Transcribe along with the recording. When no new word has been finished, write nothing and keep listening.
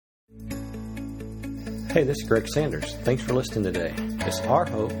Hey, this is Greg Sanders. Thanks for listening today. It's our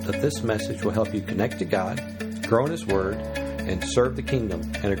hope that this message will help you connect to God, grow in His Word, and serve the kingdom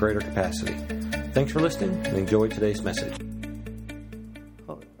in a greater capacity. Thanks for listening and enjoy today's message.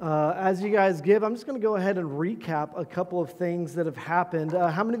 As you guys give, I'm just going to go ahead and recap a couple of things that have happened.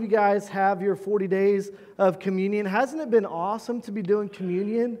 How many of you guys have your 40 days of communion? Hasn't it been awesome to be doing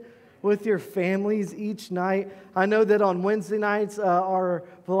communion with your families each night? I know that on Wednesday nights, our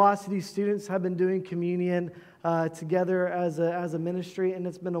Velocity students have been doing communion together as a ministry, and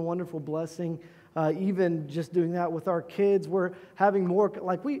it's been a wonderful blessing. Even just doing that with our kids, we're having more,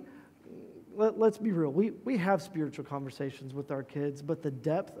 let's be real, we have spiritual conversations with our kids, but the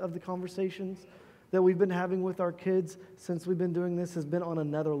depth of the conversations that we've been having with our kids since we've been doing this has been on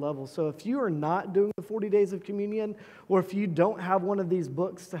another level. So if you are not doing the 40 days of communion, or if you don't have one of these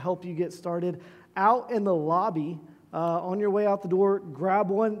books to help you get started, out in the lobby, on your way out the door, grab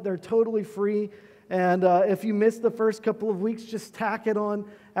one. They're totally free. And if you missed the first couple of weeks, just tack it on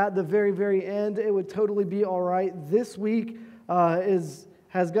at the very, very end. It would totally be all right. This week has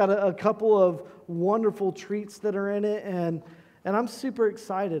got a couple of wonderful treats that are in it, and I'm super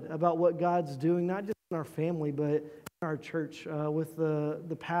excited about what God's doing, not just in our family, but in our church, with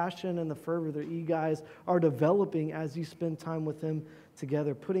the passion and the fervor that you guys are developing as you spend time with Him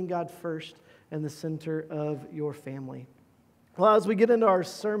together, putting God first in the center of your family. Well, as we get into our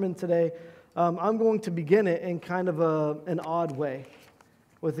sermon today, I'm going to begin it in kind of an odd way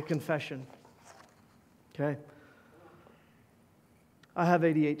with a confession. Okay? I have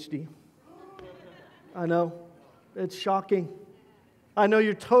ADHD. I know. It's shocking. I know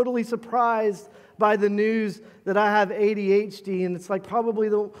you're totally surprised by the news that I have ADHD, and it's like probably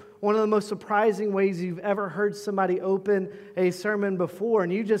one of the most surprising ways you've ever heard somebody open a sermon before,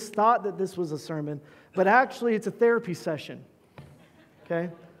 and you just thought that this was a sermon, but actually it's a therapy session. Okay?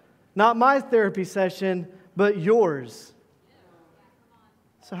 Not my therapy session, but yours.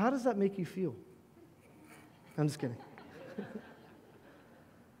 So how does that make you feel? I'm just kidding.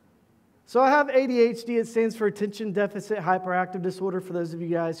 So I have ADHD. It stands for Attention Deficit Hyperactive Disorder, for those of you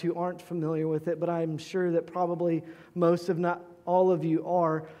guys who aren't familiar with it, but I'm sure that probably most, if not all of you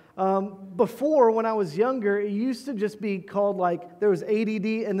are. Before, when I was younger, it used to just be called there was ADD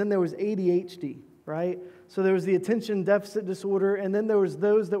and then there was ADHD, right? So there was the Attention Deficit Disorder, and then there was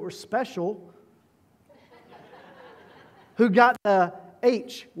those that were special who got the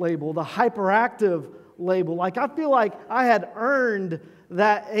H label, the hyperactive label. I feel like I had earned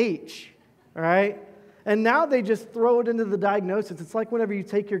that H. All right? And now they just throw it into the diagnosis. It's like whenever you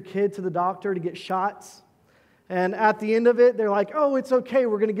take your kid to the doctor to get shots, and at the end of it, they're like, oh, it's okay,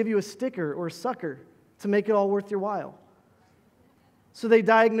 we're going to give you a sticker or a sucker to make it all worth your while. So they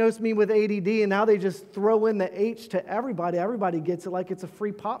diagnosed me with ADD, and now they just throw in the H to everybody. Everybody gets it like it's a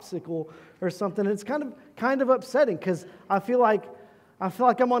free popsicle or something. And it's kind of upsetting because I feel like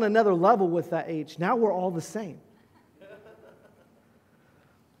I'm on another level with that H. Now we're all the same.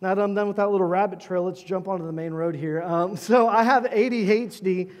 Now that I'm done with that little rabbit trail, let's jump onto the main road here. So I have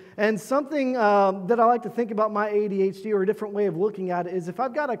ADHD, and something that I like to think about my ADHD, or a different way of looking at it, is if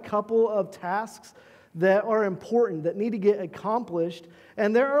I've got a couple of tasks that are important, that need to get accomplished,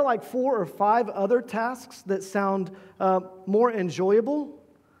 and there are 4 or 5 other tasks that sound more enjoyable,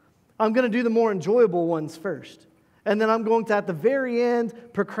 I'm going to do the more enjoyable ones first. And then I'm going to, at the very end,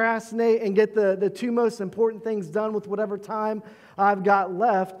 procrastinate and get the 2 most important things done with whatever time I've got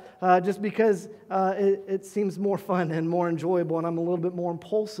left, just because it seems more fun and more enjoyable, and I'm a little bit more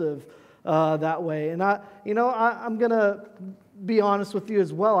impulsive that way. And I'm going to be honest with you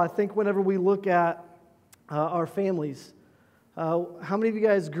as well. I think whenever we look at our families, how many of you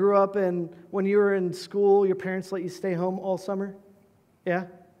guys grew up and when you were in school, your parents let you stay home all summer? Yeah?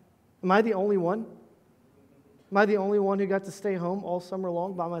 Am I the only one? Am I the only one who got to stay home all summer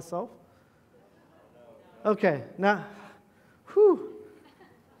long by myself? Okay, now,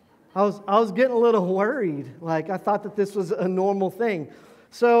 I was getting a little worried. I thought that this was a normal thing.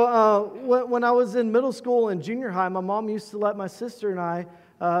 So when I was in middle school and junior high, my mom used to let my sister and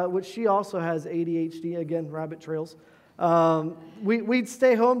I, which she also has ADHD, again, rabbit trails, we'd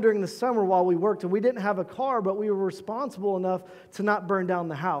stay home during the summer while we worked, and we didn't have a car, but we were responsible enough to not burn down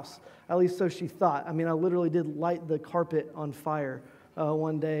the house. At least so she thought. I mean, I literally did light the carpet on fire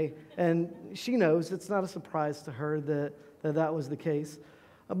one day, and she knows it's not a surprise to her that was the case.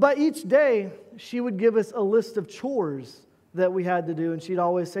 But each day, she would give us a list of chores that we had to do, and she'd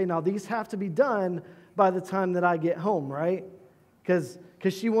always say, now these have to be done by the time that I get home, right? Because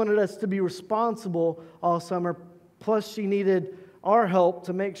she wanted us to be responsible all summer, plus she needed our help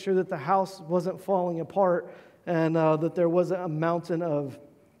to make sure that the house wasn't falling apart and that there wasn't a mountain of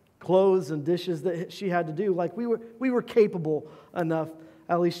clothes and dishes that she had to do. Like we were capable enough,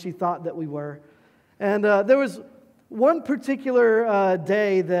 at least she thought that we were. And there was one particular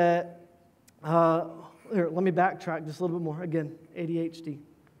day that, here, let me backtrack just a little bit more. Again, ADHD.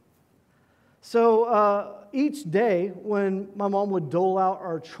 So each day when my mom would dole out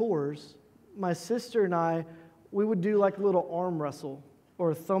our chores, my sister and I, we would do like a little arm wrestle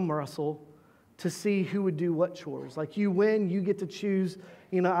or a thumb wrestle to see who would do what chores. Like you win, you get to choose,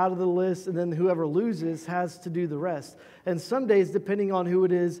 out of the list, and then whoever loses has to do the rest. And some days, depending on who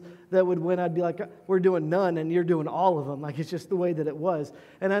it is that would win, I'd be like, we're doing none and you're doing all of them. Like it's just the way that it was.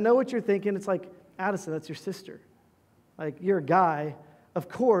 And I know what you're thinking. It's like, Addison, that's your sister. Like you're a guy. Of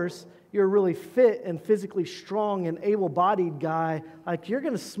course, you're a really fit and physically strong and able-bodied guy. Like you're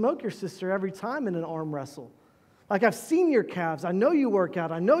going to smoke your sister every time in an arm wrestle. Like I've seen your calves. I know you work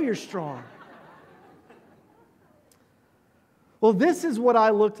out. I know you're strong. Well, this is what I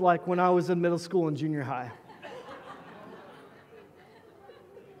looked like when I was in middle school and junior high.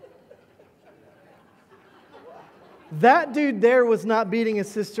 That dude there was not beating his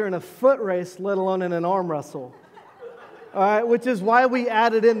sister in a foot race, let alone in an arm wrestle. All right, which is why we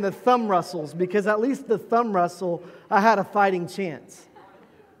added in the thumb wrestles, because at least the thumb wrestle, I had a fighting chance.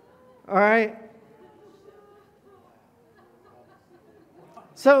 All right?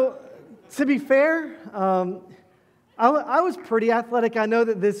 So, to be fair, I was pretty athletic. I know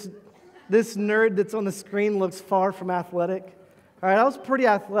that this nerd that's on the screen looks far from athletic. All right, I was pretty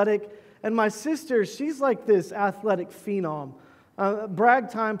athletic. And my sister, she's like this athletic phenom. Brag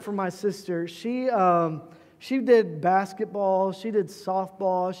time for my sister. She did basketball, she did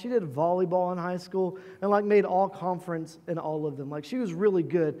softball, she did volleyball in high school, and like made all conference in all of them. Like she was really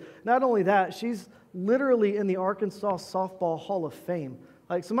good. Not only that, she's literally in the Arkansas Softball Hall of Fame.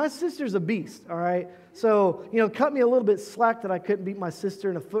 Like, so my sister's a beast, all right? So, cut me a little bit slack that I couldn't beat my sister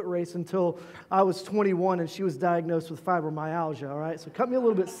in a foot race until I was 21 and she was diagnosed with fibromyalgia, all right? So cut me a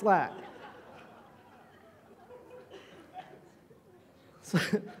little bit slack. So,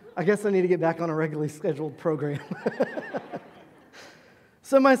 I guess I need to get back on a regularly scheduled program.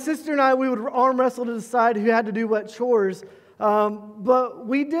 So my sister and I, we would arm wrestle to decide who had to do what chores. But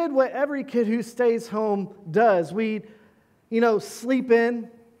we did what every kid who stays home does. We'd sleep in.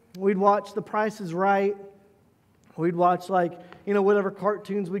 We'd watch The Price is Right. We'd watch whatever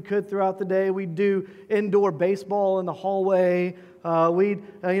cartoons we could throughout the day. We'd do indoor baseball in the hallway. We'd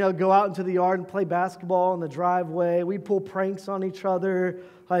go out into the yard and play basketball in the driveway. We'd pull pranks on each other.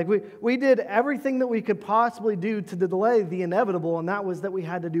 Like we did everything that we could possibly do to delay the inevitable, and that was that we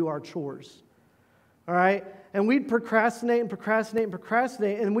had to do our chores. All right? And we'd procrastinate,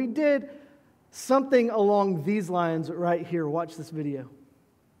 and we did something along these lines right here. Watch this video.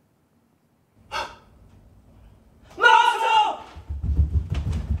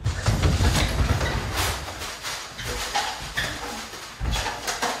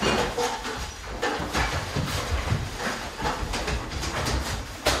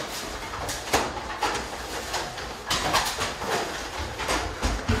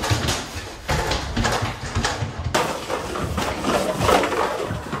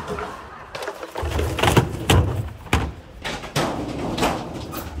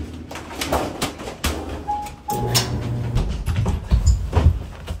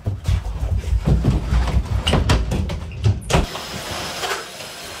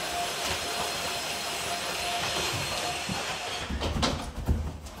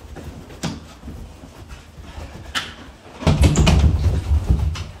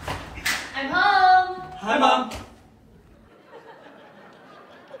 Hi, Mom.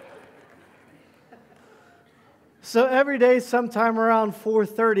 So every day, sometime around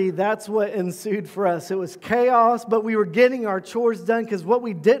 4:30, that's what ensued for us. It was chaos, but we were getting our chores done because what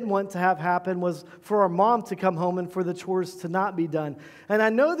we didn't want to have happen was for our mom to come home and for the chores to not be done. And I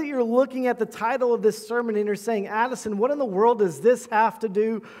know that you're looking at the title of this sermon and you're saying, Addison, what in the world does this have to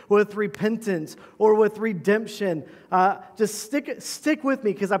do with repentance or with redemption? Just stick with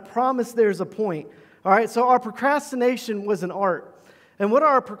me because I promise there's a point. All right, so our procrastination was an art. And what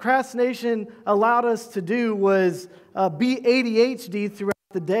our procrastination allowed us to do was be ADHD throughout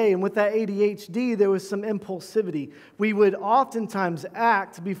the day. And with that ADHD, there was some impulsivity. We would oftentimes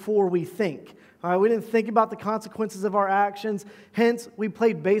act before we think. All right, we didn't think about the consequences of our actions. Hence, we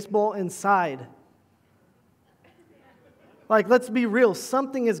played baseball inside. Like, let's be real.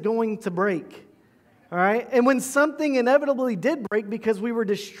 Something is going to break. All right, and when something inevitably did break because we were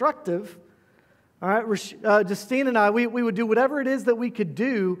destructive, all right, Justine and I, we would do whatever it is that we could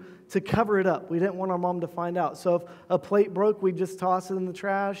do to cover it up. We didn't want our mom to find out. So if a plate broke, we'd just toss it in the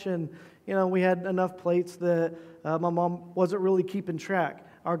trash. And, we had enough plates that my mom wasn't really keeping track.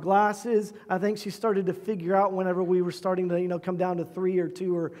 our glasses. I think she started to figure out whenever we were starting to, come down to 3 or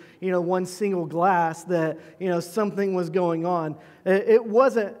 2 or, one single glass that, something was going on. It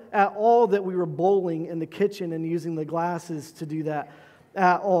wasn't at all that we were bowling in the kitchen and using the glasses to do that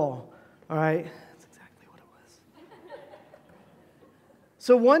at all. All right? That's exactly what it was.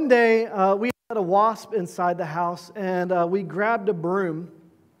 So one day, we had a wasp inside the house, and we grabbed a broom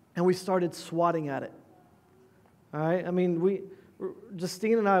and we started swatting at it. All right? I mean,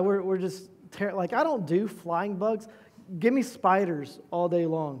 Justine and I, we're just, I don't do flying bugs. Give me spiders all day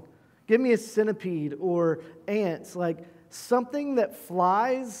long. Give me a centipede or ants. Something that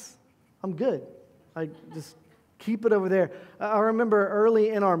flies, I'm good. Just keep it over there. I remember early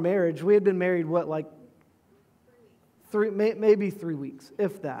in our marriage, we had been married, maybe 3 weeks,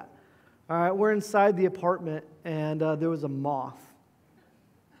 if that. All right, we're inside the apartment, and there was a moth.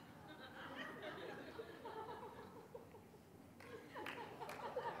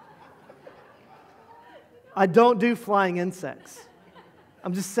 I don't do flying insects.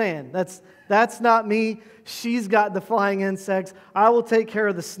 I'm just saying, that's not me. She's got the flying insects. I will take care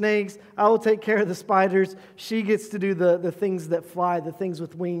of the snakes. I will take care of the spiders. She gets to do the things that fly, the things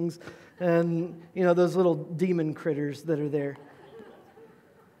with wings, and, those little demon critters that are there.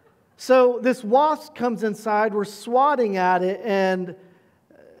 So this wasp comes inside. We're swatting at it, and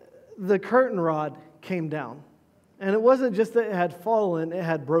the curtain rod came down. And it wasn't just that it had fallen, it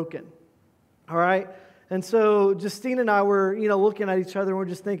had broken. All right? And so Justine and I were, looking at each other, and we're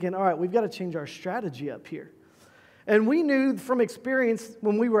just thinking, all right, we've got to change our strategy up here. And we knew from experience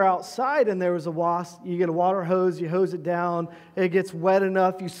when we were outside and there was a wasp, you get a water hose, you hose it down, it gets wet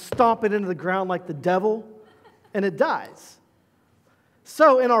enough, you stomp it into the ground like the devil, and it dies.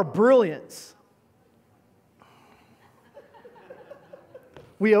 So in our brilliance,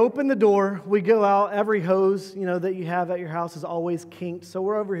 we open the door, we go out, every hose, that you have at your house is always kinked. So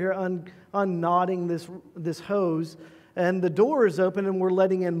we're over here unknotting this hose, and the door is open, and we're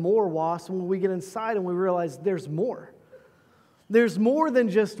letting in more wasps. And when we get inside, and we realize there's more. There's more than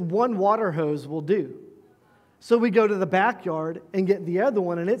just one water hose will do. So we go to the backyard and get the other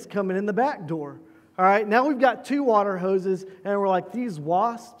one, and it's coming in the back door. All right, now we've got 2 water hoses, and we're like, these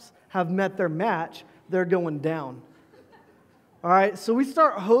wasps have met their match. They're going down. All right, so we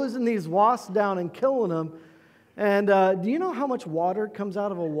start hosing these wasps down and killing them. And do you know how much water comes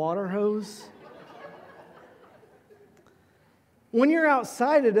out of a water hose? When you're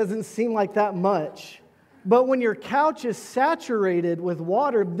outside, it doesn't seem like that much. But when your couch is saturated with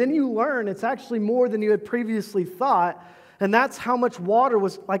water, then you learn it's actually more than you had previously thought. And that's how much water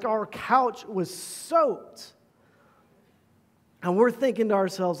was, our couch was soaked. And we're thinking to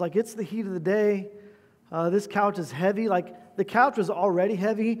ourselves, it's the heat of the day. This couch is heavy. The couch was already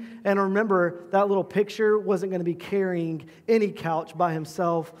heavy, and remember, that little picture wasn't going to be carrying any couch by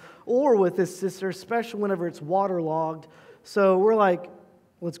himself or with his sister, especially whenever it's waterlogged. So we're like,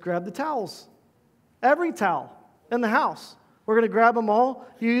 let's grab the towels. Every towel in the house. We're going to grab them all,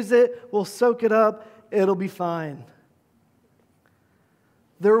 use it, we'll soak it up, it'll be fine.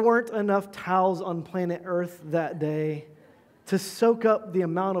 There weren't enough towels on planet Earth that day to soak up the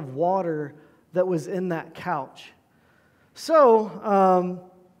amount of water that was in that couch. So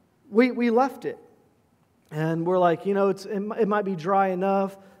we left it, and we're like, it might be dry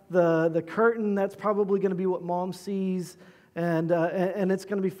enough. The curtain, that's probably going to be what Mom sees, and it's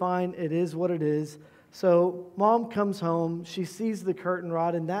going to be fine. It is what it is. So Mom comes home, she sees the curtain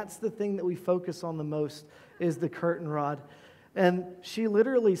rod, and that's the thing that we focus on the most is the curtain rod. And she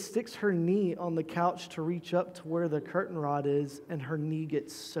literally sticks her knee on the couch to reach up to where the curtain rod is, and her knee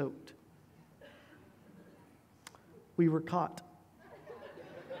gets soaked. We were caught.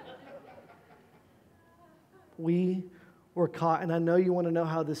 We were caught. And I know you want to know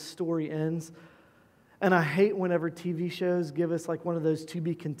how this story ends. And I hate whenever TV shows give us one of those to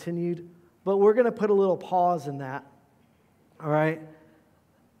be continued. But we're going to put a little pause in that. All right?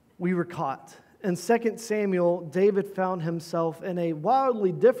 We were caught. In 2 Samuel, David found himself in a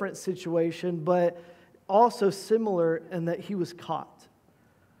wildly different situation, but also similar in that he was caught.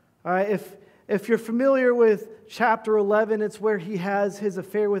 All right? If you're familiar with chapter 11, it's where he has his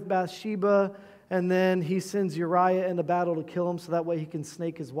affair with Bathsheba, and then he sends Uriah into battle to kill him so that way he can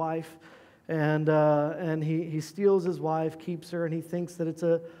snake his wife. And he steals his wife, keeps her, and he thinks that it's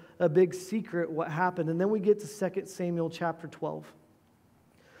a big secret what happened. And then we get to 2 Samuel chapter 12.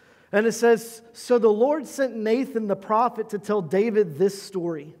 And it says, so the Lord sent Nathan the prophet to tell David this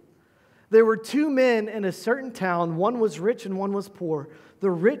story. There were 2 men in a certain town. One was rich and one was poor. The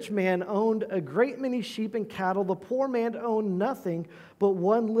rich man owned a great many sheep and cattle. The poor man owned nothing but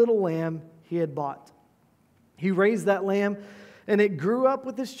one little lamb he had bought. He raised that lamb And it grew up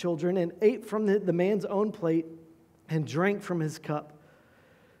with his children and ate from the man's own plate and drank from his cup.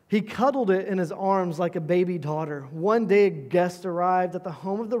 He cuddled it in his arms like a baby daughter. One day a guest arrived at the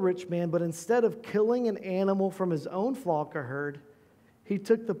home of the rich man, but instead of killing an animal from his own flock or herd, he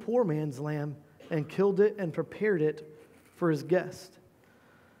took the poor man's lamb and killed it and prepared it for his guest.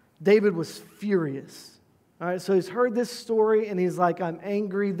 David was furious. All right, so he's heard this story and he's like, I'm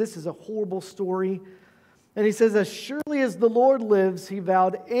angry. This is a horrible story. And he says, as surely as the Lord lives, he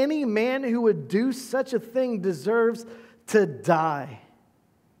vowed, any man who would do such a thing deserves to die.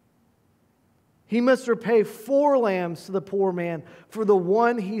 He must repay 4 lambs to the poor man for the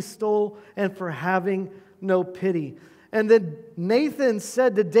one he stole and for having no pity. And then Nathan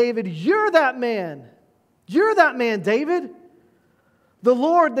said to David, you're that man. You're that man, David. The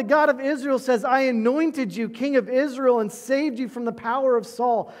Lord, the God of Israel, says, I anointed you king of Israel and saved you from the power of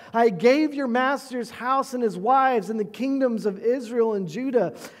Saul. I gave your master's house and his wives and the kingdoms of Israel and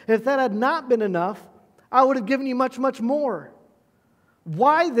Judah. If that had not been enough, I would have given you much, much more.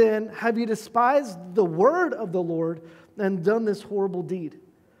 Why then have you despised the word of the Lord and done this horrible deed?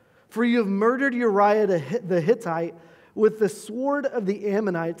 For you have murdered Uriah the Hittite with the sword of the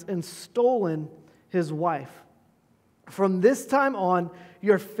Ammonites and stolen his wife. From this time on,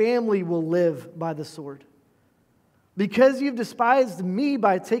 your family will live by the sword. Because you've despised me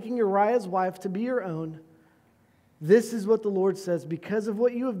by taking Uriah's wife to be your own, this is what the Lord says, because of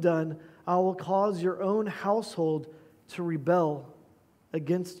what you have done, I will cause your own household to rebel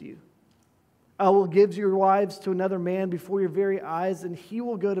against you. I will give your wives to another man before your very eyes, and he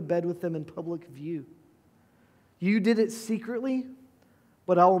will go to bed with them in public view. You did it secretly,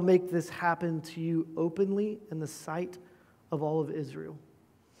 but I will make this happen to you openly in the sight of all of Israel.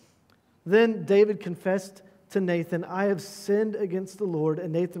 Then David confessed to Nathan, I have sinned against the Lord.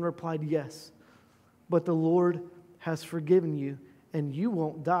 And Nathan replied, yes, but the Lord has forgiven you, and you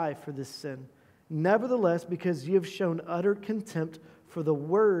won't die for this sin. Nevertheless, because you have shown utter contempt for the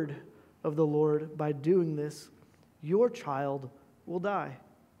word of the Lord by doing this, your child will die.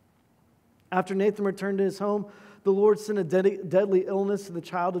 After Nathan returned to his home, the Lord sent a deadly illness to the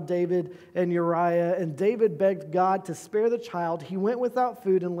child of David and Uriah, and David begged God to spare the child. He went without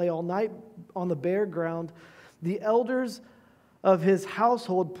food and lay all night on the bare ground. The elders of his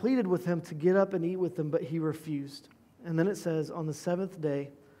household pleaded with him to get up and eat with them, but he refused. And then it says, on the 7th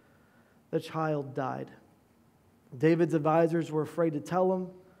day, the child died. David's advisors were afraid to tell him.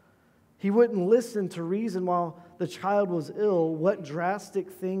 He wouldn't listen to reason while the child was ill. What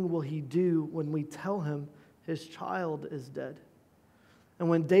drastic thing will he do when we tell him his child is dead? And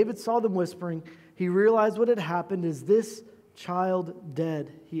when David saw them whispering, he realized what had happened. Is this child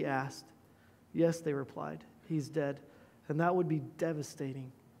dead? He asked. Yes, they replied. He's dead. And that would be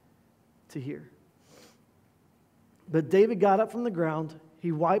devastating to hear. But David got up from the ground.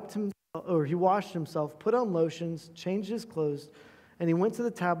 He washed himself, put on lotions, changed his clothes, and he went to the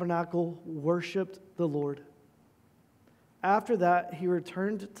tabernacle, worshiped the Lord. After that, he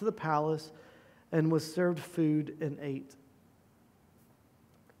returned to the palace and was served food and ate.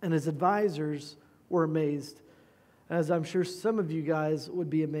 And his advisors were amazed, as I'm sure some of you guys would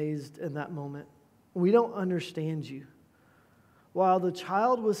be amazed in that moment. We don't understand you. While the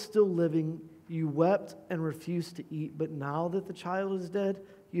child was still living, you wept and refused to eat, but now that the child is dead,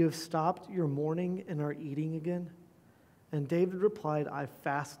 you have stopped your mourning and are eating again? And David replied, I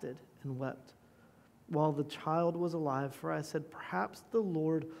fasted and wept while the child was alive, for I said, perhaps the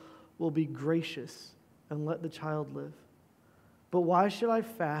Lord will be gracious and let the child live. But why should I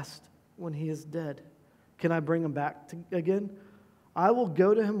fast when he is dead? Can I bring him back again? I will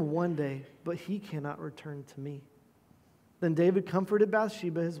go to him one day, but he cannot return to me. Then David comforted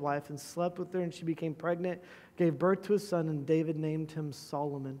Bathsheba, his wife, and slept with her, and she became pregnant, gave birth to a son, and David named him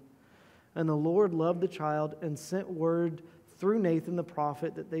Solomon. And the Lord loved the child and sent word through Nathan the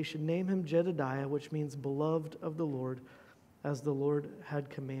prophet that they should name him Jedediah, which means beloved of the Lord, as the Lord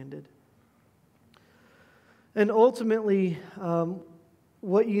had commanded. And ultimately,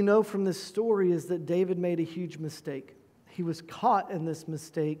 what you know from this story is that David made a huge mistake. He was caught in this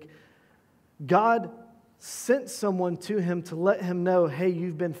mistake. God sent someone to him to let him know, hey,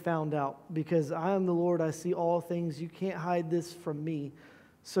 you've been found out, because I am the Lord, I see all things. You can't hide this from me.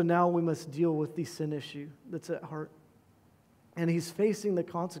 So now we must deal with the sin issue that's at heart. And he's facing the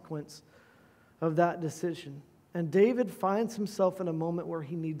consequence of that decision. And David finds himself in a moment where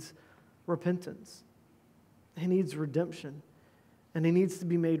he needs repentance. He needs redemption. And he needs to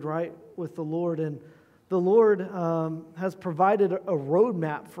be made right with the Lord. And the Lord has provided a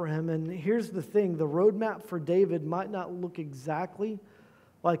roadmap for him. And here's the thing. The roadmap for David might not look exactly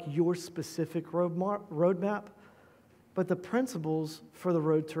like your specific roadmap, but the principles for the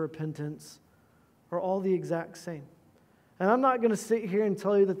road to repentance are all the exact same. And I'm not going to sit here and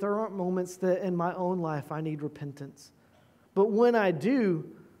tell you that there aren't moments that in my own life I need repentance. But when I do,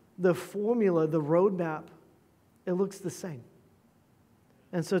 the formula, the roadmap, it looks the same.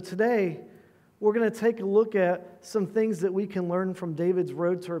 And so today, we're going to take a look at some things that we can learn from David's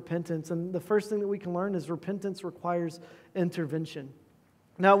road to repentance. And the first thing that we can learn is repentance requires intervention.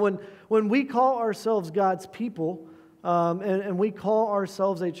 Now, when we call ourselves God's people, and we call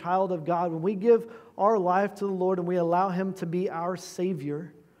ourselves a child of God, when we give our life to the Lord and we allow Him to be our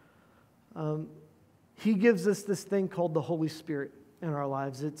Savior, He gives us this thing called the Holy Spirit in our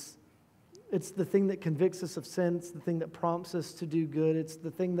lives. It's the thing that convicts us of sin. It's the thing that prompts us to do good. It's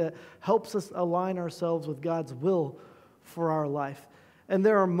the thing that helps us align ourselves with God's will for our life. And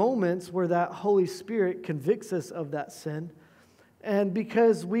there are moments where that Holy Spirit convicts us of that sin. And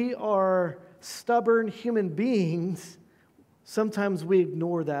because we are stubborn human beings, sometimes we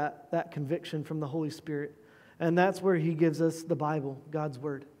ignore that conviction from the Holy Spirit. And that's where He gives us the Bible, God's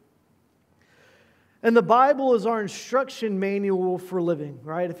Word. And the Bible is our instruction manual for living,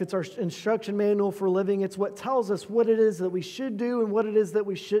 right? If it's our instruction manual for living, it's what tells us what it is that we should do and what it is that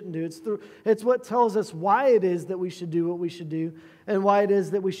we shouldn't do. It's what tells us why it is that we should do what we should do and why it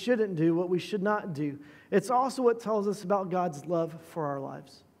is that we shouldn't do what we should not do. It's also what tells us about God's love for our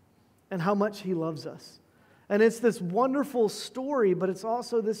lives and how much He loves us. And it's this wonderful story, but it's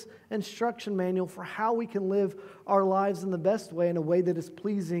also this instruction manual for how we can live our lives in the best way, in a way that is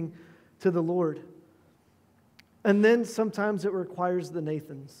pleasing to the Lord. And then sometimes it requires the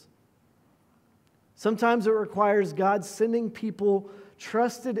Nathans. Sometimes it requires God sending people,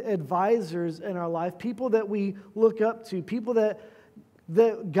 trusted advisors in our life, people that we look up to, people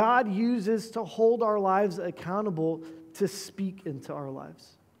that God uses to hold our lives accountable, to speak into our lives.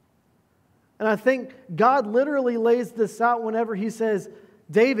 And I think God literally lays this out whenever He says,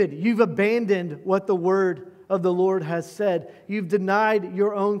 David, you've abandoned what the word of the Lord has said. You've denied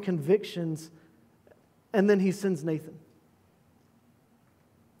your own convictions. And then He sends Nathan.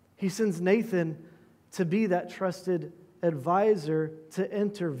 He sends Nathan to be that trusted advisor to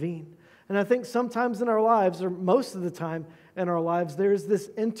intervene. And I think sometimes in our lives, or most of the time in our lives, there's this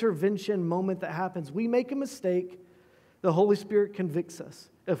intervention moment that happens. We make a mistake, the Holy Spirit convicts us.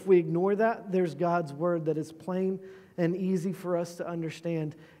 If we ignore that, there's God's Word that is plain and easy for us to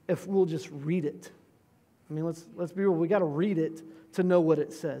understand if we'll just read it. I mean, let's be real, we got to read it to know what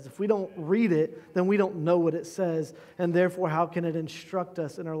it says. If we don't read it, then we don't know what it says, and therefore, how can it instruct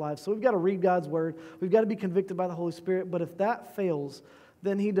us in our lives? So we've got to read God's Word. We've got to be convicted by the Holy Spirit, but if that fails,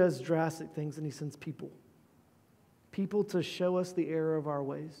 then He does drastic things, and He sends people. People to show us the error of our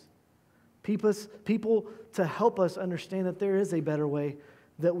ways. People to help us understand that there is a better way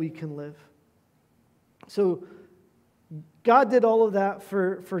that we can live. So God did all of that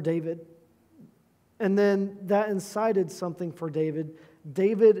for David. And then that incited something for David.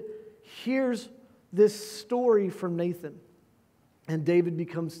 David hears this story from Nathan. And David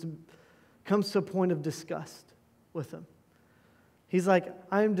comes to a point of disgust with him. He's like,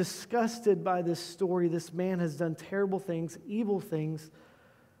 I am disgusted by this story. This man has done terrible things, evil things,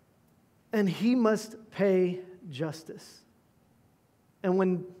 and he must pay justice. And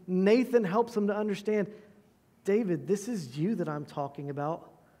when Nathan helps him to understand, David, this is you that I'm talking about,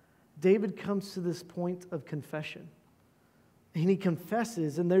 David comes to this point of confession. And he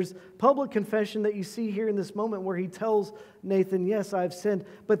confesses, and there's public confession that you see here in this moment where he tells Nathan, yes, I've sinned.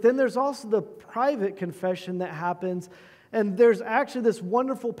 But then there's also the private confession that happens, and there's actually this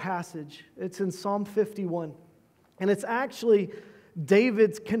wonderful passage. It's in Psalm 51. And it's actually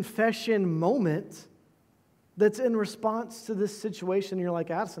David's confession moment that's in response to this situation. You're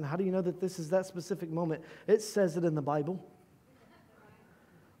like, Addison, how do you know that this is that specific moment? It says it in the Bible.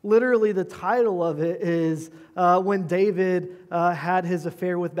 Literally, the title of it is when David had his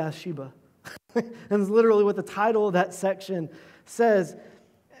affair with Bathsheba. And it's literally what the title of that section says.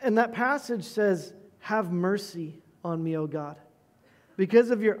 And that passage says, have mercy on me, O God.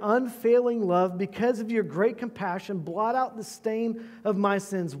 Because of your unfailing love, because of your great compassion, blot out the stain of my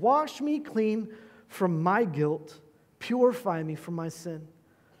sins. Wash me clean from my guilt. Purify me from my sin.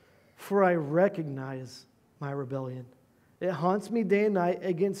 For I recognize my rebellion. It haunts me day and night.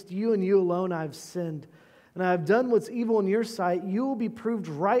 Against you and you alone I have sinned. And I have done what's evil in your sight. You will be proved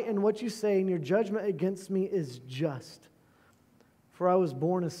right in what you say, and your judgment against me is just. For I was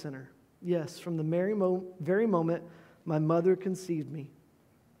born a sinner. Yes, from the very moment my mother conceived me.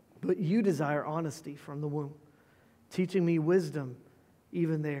 But you desire honesty from the womb, teaching me wisdom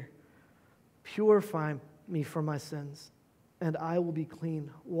even there. Purify me from my sins and I will be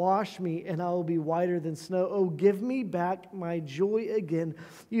clean. Wash me, and I will be whiter than snow. Oh, give me back my joy again.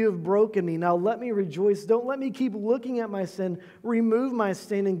 You have broken me. Now let me rejoice. Don't let me keep looking at my sin. Remove my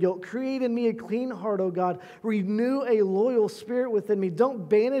stain and guilt. Create in me a clean heart, O God. Renew a loyal spirit within me. Don't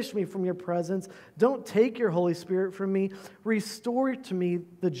banish me from your presence. Don't take your Holy Spirit from me. Restore to me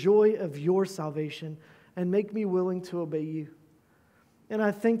the joy of your salvation, and make me willing to obey you. And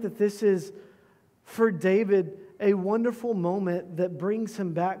I think that this is, for David, a wonderful moment that brings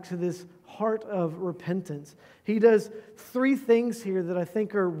him back to this heart of repentance. He does 3 things here that I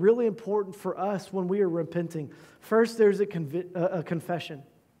think are really important for us when we are repenting. First, there's a confession.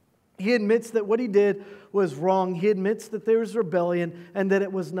 He admits that what he did was wrong. He admits that there was rebellion and that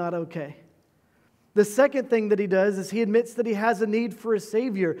it was not okay. The second thing that he does is he admits that he has a need for a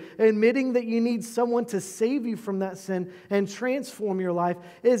Savior. Admitting that you need someone to save you from that sin and transform your life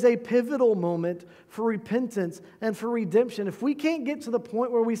is a pivotal moment for repentance and for redemption. If we can't get to the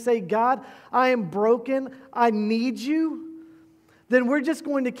point where we say, God, I am broken, I need you, then we're just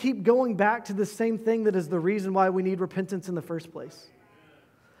going to keep going back to the same thing that is the reason why we need repentance in the first place.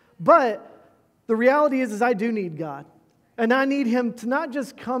 But the reality is I do need God. And I need Him to not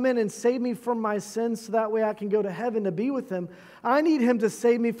just come in and save me from my sins so that way I can go to heaven to be with Him. I need Him to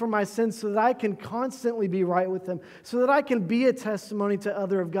save me from my sins so that I can constantly be right with Him, so that I can be a testimony to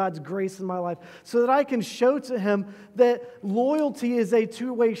others of God's grace in my life, so that I can show to Him that loyalty is a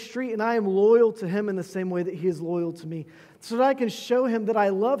two-way street and I am loyal to Him in the same way that He is loyal to me, so that I can show Him that I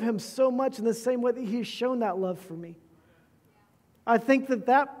love Him so much in the same way that He has shown that love for me. I think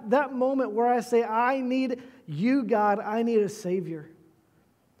that moment where I say, I need you, God, I need a Savior,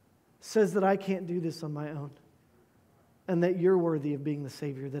 says that I can't do this on my own and that you're worthy of being the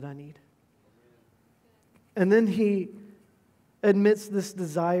Savior that I need. And then he admits this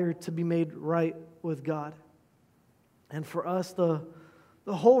desire to be made right with God. And for us, the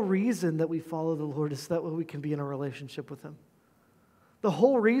whole reason that we follow the Lord is that way we can be in a relationship with Him. The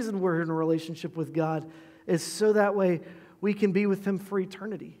whole reason we're in a relationship with God is so that way we can be with Him for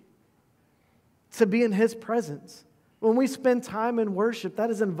eternity, to be in His presence. When we spend time in worship,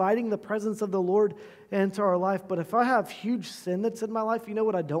 that is inviting the presence of the Lord into our life. But if I have huge sin that's in my life, you know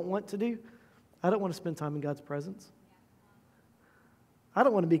what I don't want to do? I don't want to spend time in God's presence. I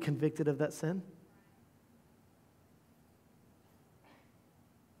don't want to be convicted of that sin.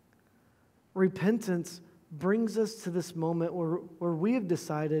 Repentance brings us to this moment where we have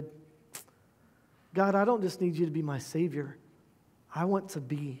decided, God, I don't just need you to be my Savior. I want to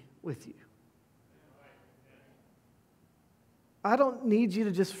be with you. I don't need you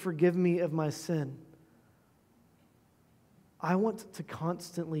to just forgive me of my sin. I want to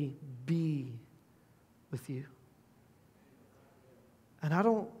constantly be with you. And I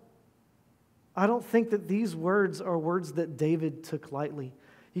don't think that these words are words that David took lightly.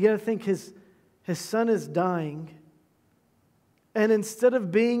 You got to think his son is dying. And instead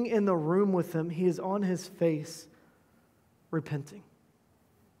of being in the room with him, he is on his face repenting.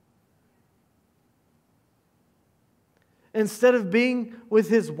 Instead of being with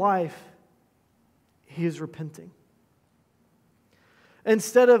his wife, he is repenting.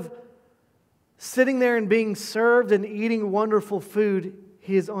 Instead of sitting there and being served and eating wonderful food,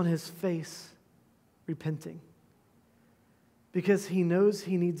 he is on his face repenting. Because he knows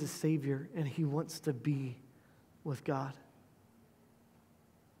he needs a Savior and he wants to be with God.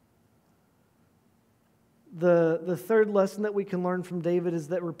 The third lesson that we can learn from David is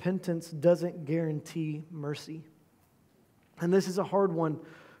that repentance doesn't guarantee mercy. And this is a hard one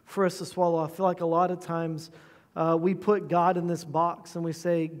for us to swallow. I feel like a lot of times we put God in this box and we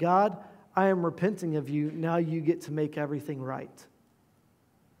say, God, I am repenting of you. Now you get to make everything right.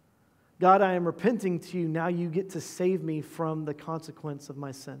 God, I am repenting to you. Now you get to save me from the consequence of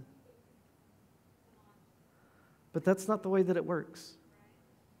my sin. But that's not the way that it works.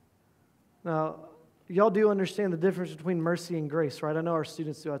 Now, y'all do understand the difference between mercy and grace, right? I know our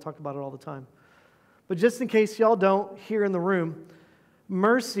students do. I talk about it all the time. But just in case y'all don't, here in the room,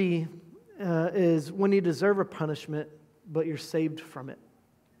 mercy is when you deserve a punishment, but you're saved from it.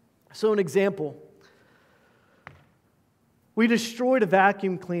 So an example, we destroyed a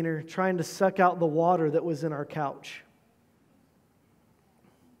vacuum cleaner trying to suck out the water that was in our couch.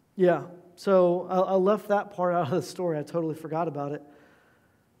 Yeah, so I left that part out of the story. I totally forgot about it.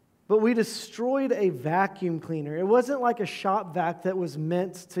 But we destroyed a vacuum cleaner. It wasn't like a shop vac that was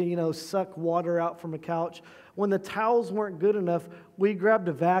meant to, suck water out from a couch. When the towels weren't good enough, we grabbed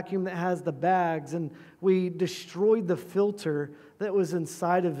a vacuum that has the bags and we destroyed the filter that was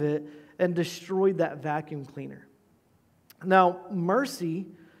inside of it and destroyed that vacuum cleaner. Now, mercy,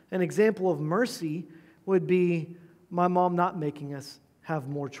 an example of mercy would be my mom not making us have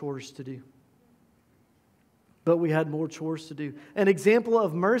more chores to do. But we had more chores to do. An example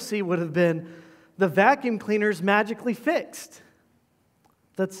of mercy would have been the vacuum cleaner's magically fixed.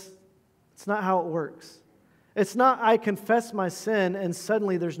 That's not how it works. It's not I confess my sin and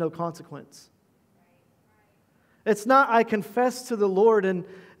suddenly there's no consequence. It's not I confess to the Lord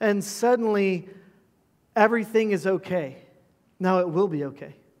and suddenly everything is okay. Now it will be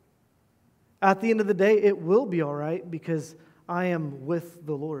okay. At the end of the day, it will be all right because I am with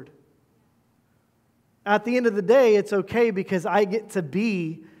the Lord. At the end of the day, it's okay because I get to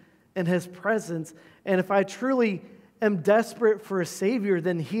be in His presence. And if I truly am desperate for a Savior,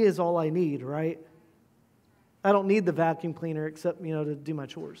 then He is all I need, right? I don't need the vacuum cleaner except, to do my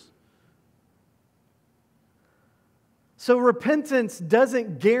chores. So repentance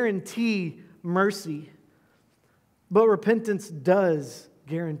doesn't guarantee mercy, but repentance does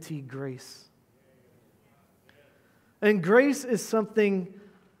guarantee grace. And grace is something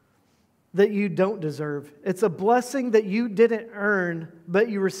that you don't deserve. It's a blessing that you didn't earn, but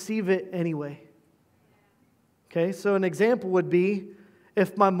you receive it anyway. Okay, so an example would be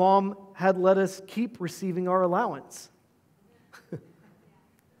if my mom had let us keep receiving our allowance.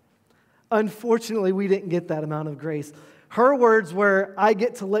 Unfortunately, we didn't get that amount of grace. Her words were, I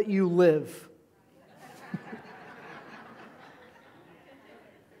get to let you live.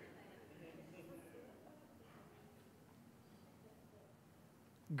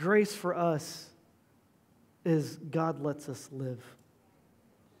 Grace for us is God lets us live.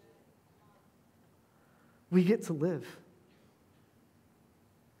 We get to live.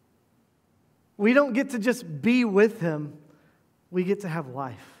 We don't get to just be with Him. We get to have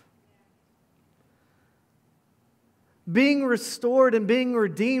life. Being restored and being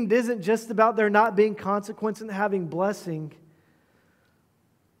redeemed isn't just about there not being consequence and having blessing.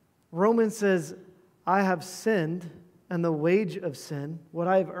 Romans says, I have sinned, and the wage of sin, what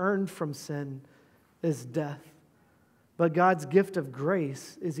I have earned from sin, is death. But God's gift of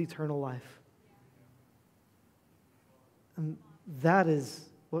grace is eternal life. And that is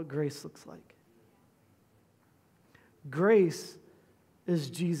what grace looks like. Grace is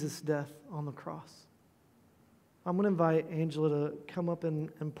Jesus' death on the cross. I'm going to invite Angela to come up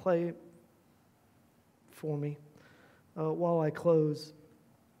and play for me while I close.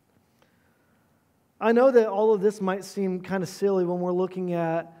 I know that all of this might seem kind of silly when we're looking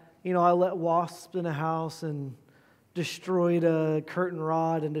at, I let wasps in a house and destroyed a curtain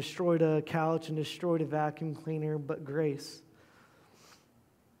rod and destroyed a couch and destroyed a vacuum cleaner, but grace.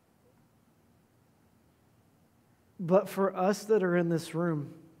 But for us that are in this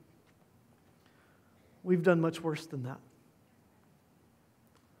room, we've done much worse than that.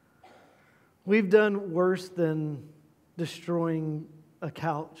 We've done worse than destroying a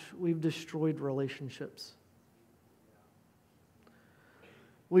couch. We've destroyed relationships.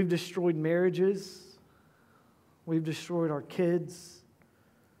 We've destroyed marriages. We've destroyed our kids.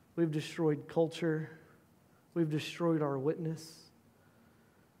 We've destroyed culture. We've destroyed our witness.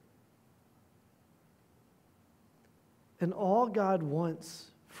 And all God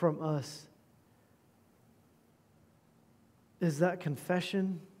wants from us is that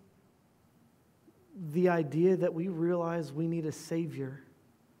confession, the idea that we realize we need a Savior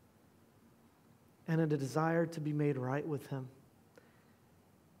and a desire to be made right with Him.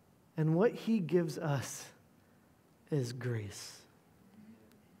 And what He gives us is grace.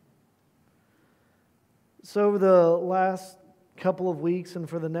 So over the last couple of weeks and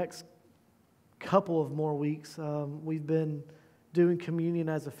for the next couple of more weeks, we've been doing communion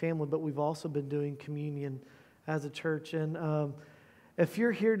as a family, but we've also been doing communion as a church. And if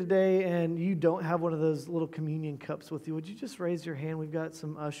you're here today and you don't have one of those little communion cups with you, would you just raise your hand? We've got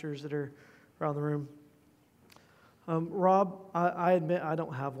some ushers that are around the room. Rob, I admit I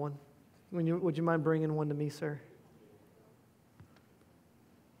don't have one. Would you mind bringing one to me, sir?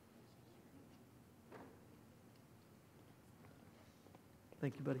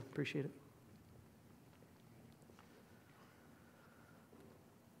 Thank you, buddy. Appreciate it.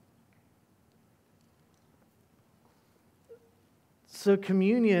 So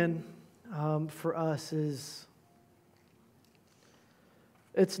communion for us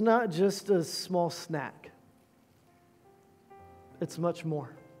it's not just a small snack. It's much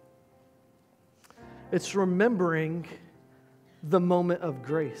more. It's remembering the moment of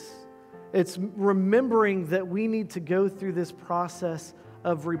grace. It's remembering that we need to go through this process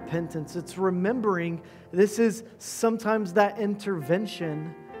of repentance. It's remembering this is sometimes that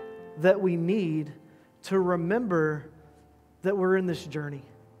intervention that we need to remember that we're in this journey.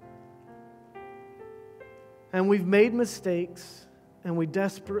 And we've made mistakes, and we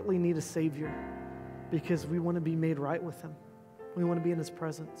desperately need a Savior. because we want to be made right with Him. We want to be in His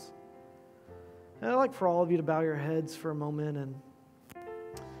presence. And I'd like for all of you to bow your heads for a moment. And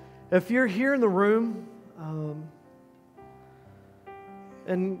if you're here in the room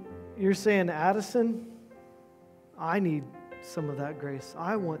and you're saying, Addison, I need some of that grace.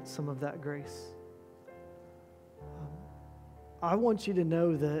 I want some of that grace. I want you to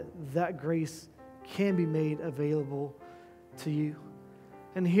know that that grace can be made available to you.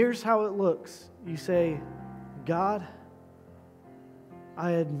 And here's how it looks. You say, God,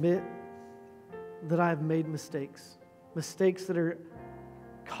 I admit that I have made mistakes. Mistakes that are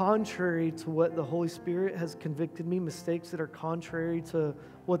contrary to what the Holy Spirit has convicted me. Mistakes that are contrary to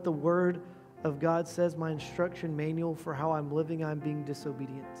what the Word of God says, my instruction manual for how I'm living. I'm being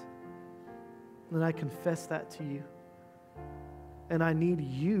disobedient. And I confess that to you. And I need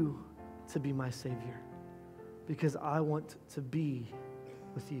you to be my Savior, because I want to be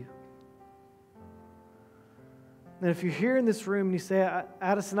with you. And if you're here in this room and you say,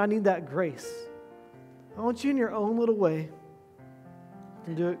 Addison, I need that grace, I want you in your own little way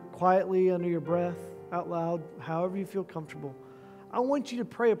to do it quietly, under your breath, out loud, however you feel comfortable. I want you to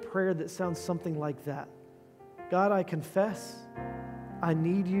pray a prayer that sounds something like that. God, I confess I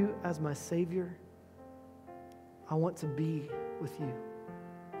need you as my Savior. I want to be with you.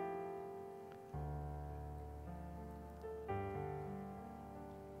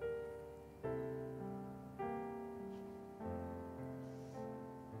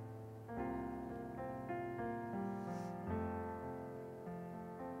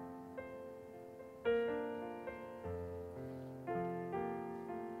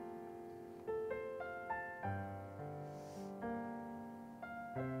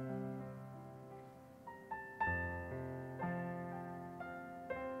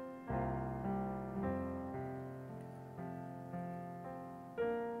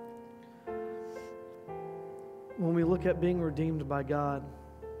 When we look at being redeemed by God,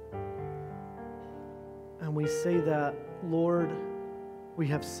 and we say that, Lord, we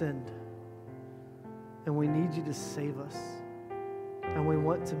have sinned, and we need you to save us, and we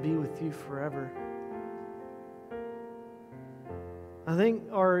want to be with you forever. I think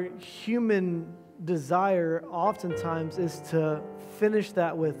our human desire oftentimes is to finish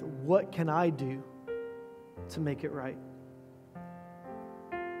that with, what can I do to make it right?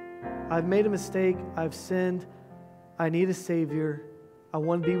 I've made a mistake, I've sinned, I need a Savior. I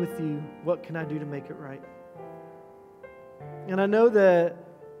want to be with you. What can I do to make it right? And I know that,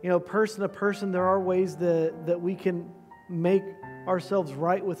 person to person, there are ways that we can make ourselves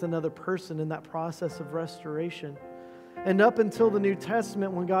right with another person in that process of restoration. And up until the New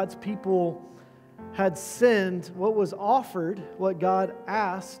Testament, when God's people had sinned, what was offered, what God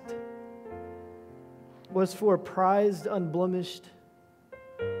asked, was for a prized, unblemished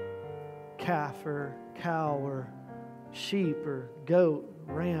calf or cow or sheep or goat,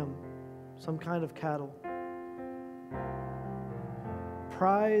 ram, some kind of cattle.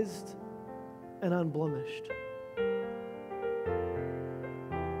 Prized and unblemished.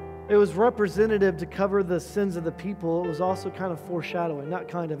 It was representative to cover the sins of the people. It was also kind of foreshadowing. Not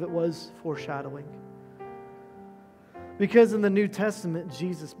kind of, it was foreshadowing. Because in the New Testament,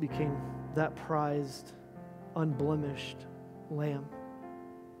 Jesus became that prized, unblemished lamb.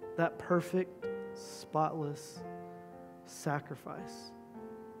 That perfect, spotless sacrifice.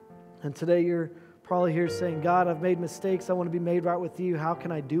 And today you're probably here saying, God, I've made mistakes. I want to be made right with you. How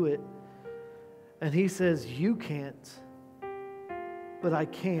can I do it? And He says, you can't, but I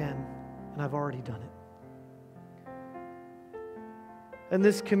can, and I've already done it. And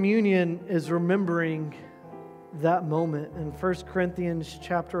this communion is remembering that moment. In 1 Corinthians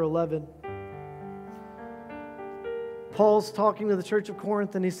chapter 11, Paul's talking to the church of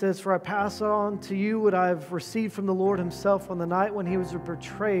Corinth, and he says, for I pass on to you what I've received from the Lord Himself. On the night when He was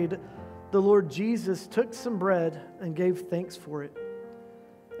betrayed, the Lord Jesus took some bread and gave thanks for it.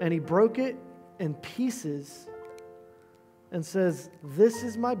 And He broke it in pieces and says, this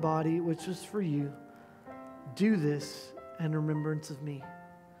is my body, which is for you. Do this in remembrance of me.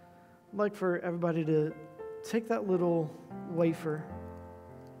 I'd like for everybody to take that little wafer.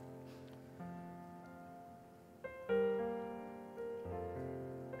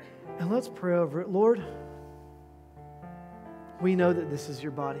 And let's pray over it. Lord, we know that this is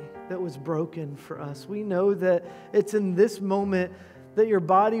your body that was broken for us. We know that it's in this moment that your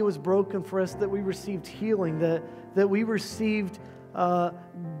body was broken for us, that we received healing, that we received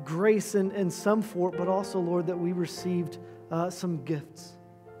grace in some form, but also, Lord, that we received some gifts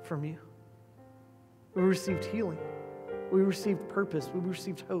from you. We received healing. We received purpose. We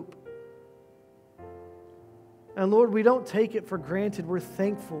received hope. And Lord, we don't take it for granted. We're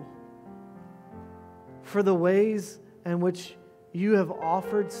thankful. for the ways in which you have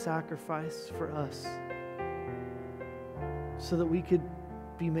offered sacrifice for us so that we could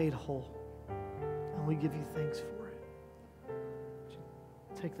be made whole. And we give you thanks for it.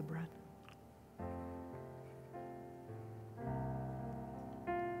 Take the bread.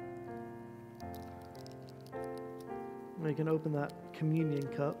 We can open that communion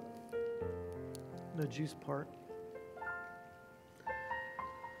cup, the juice part.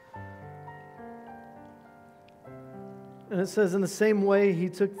 And it says, in the same way, he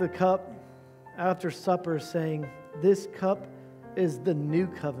took the cup after supper, saying, "This cup is the new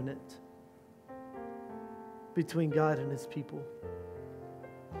covenant between God and his people,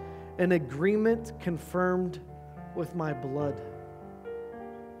 an agreement confirmed with my blood."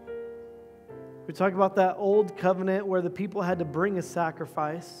 We talk about that old covenant where the people had to bring a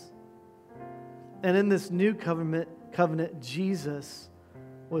sacrifice. And in this new covenant, Jesus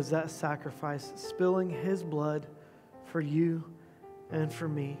was that sacrifice, spilling his blood for you and for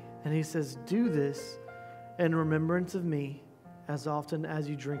me. And he says, "Do this in remembrance of me as often as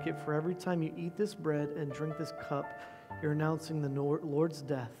you drink it. For every time you eat this bread and drink this cup, you're announcing the Lord's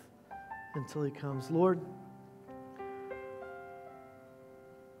death until he comes." Lord,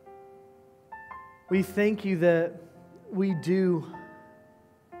 we thank you that we do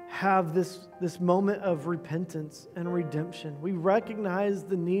have this moment of repentance and redemption. We recognize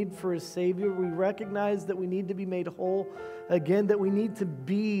the need for a Savior. We recognize that we need to be made whole again, that we need to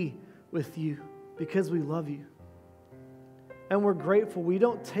be with you because we love you. And we're grateful. We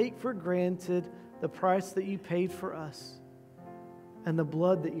don't take for granted the price that you paid for us and the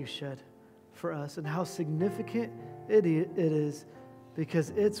blood that you shed for us and how significant it is,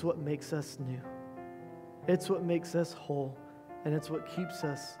 because it's what makes us new. It's what makes us whole, and it's what keeps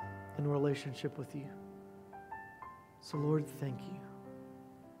us in relationship with you. So, Lord, thank you.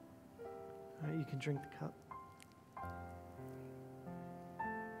 All right, you can drink the cup.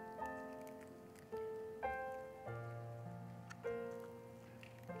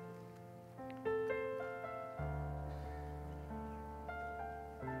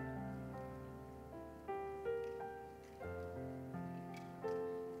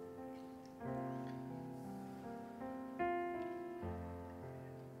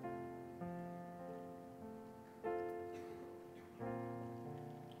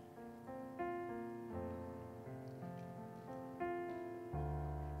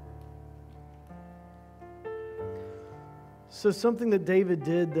 So something that David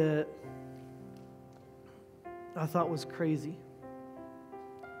did that I thought was crazy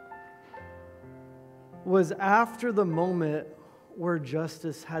was after the moment where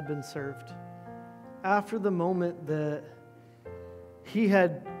justice had been served, after the moment that he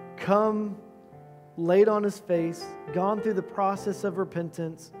had come, laid on his face, gone through the process of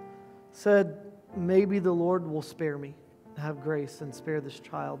repentance, said, maybe the Lord will spare me, have grace and spare this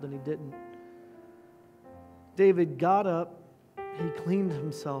child, and he didn't. David got up, he cleaned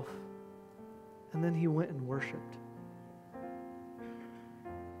himself, and then he went and worshiped.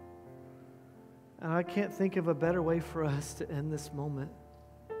 And I can't think of a better way for us to end this moment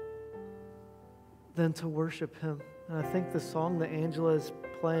than to worship him. And I think the song that Angela is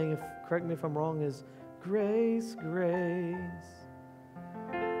playing, correct me if I'm wrong, is Grace, Grace,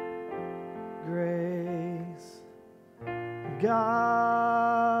 Grace,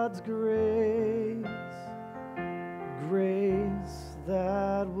 God's grace, grace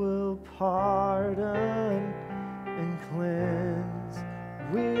that will pardon and cleanse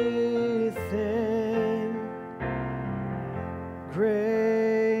within.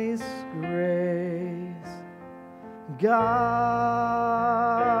 Grace, grace, God's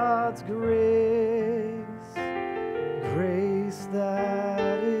grace, grace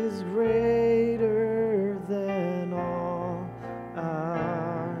that is greater than all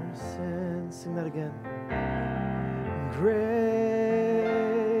our sins. Sing that again. Grace,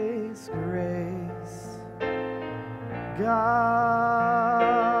 grace, God's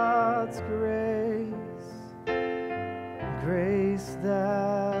grace, grace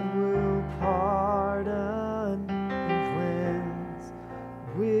that will pardon and cleanse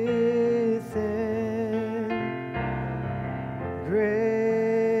within.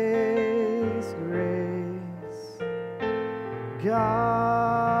 Grace, grace,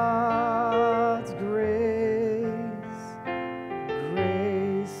 God's grace,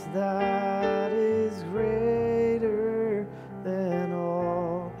 grace that is greater than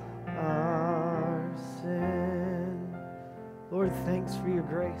all our sin. Lord, thanks for your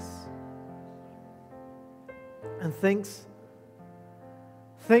grace. And thanks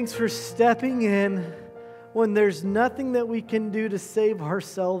for stepping in when there's nothing that we can do to save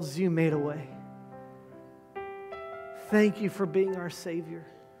ourselves. You made a way. Thank you for being our Savior.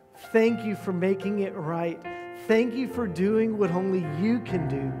 Thank you for making it right. Thank you for doing what only you can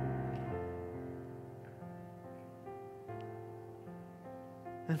do.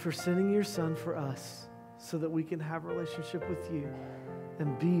 And for sending your Son for us so that we can have a relationship with you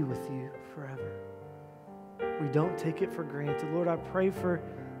and be with you forever. We don't take it for granted. Lord, I pray for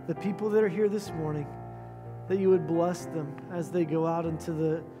the people that are here this morning, that you would bless them as they go out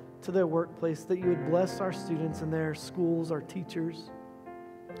into their workplace, that you would bless our students and their schools, our teachers.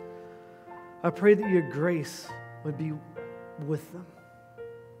 I pray that your grace would be with them,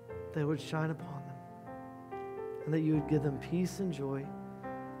 that it would shine upon them, and that you would give them peace and joy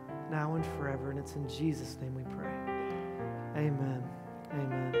now and forever. And it's in Jesus' name we pray. Amen.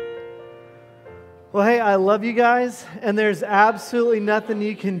 Amen. Well, hey, I love you guys, and there's absolutely nothing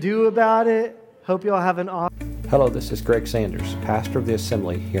you can do about it. Hope you all have an awesome... Hello, this is Greg Sanders, pastor of the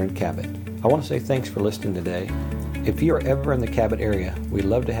Assembly here in Cabot. I want to say thanks for listening today. If you are ever in the Cabot area, we'd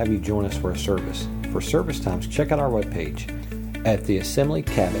love to have you join us for a service. For service times, check out our webpage at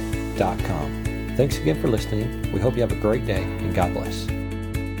theassemblycabot.com. Thanks again for listening. We hope you have a great day, and God bless.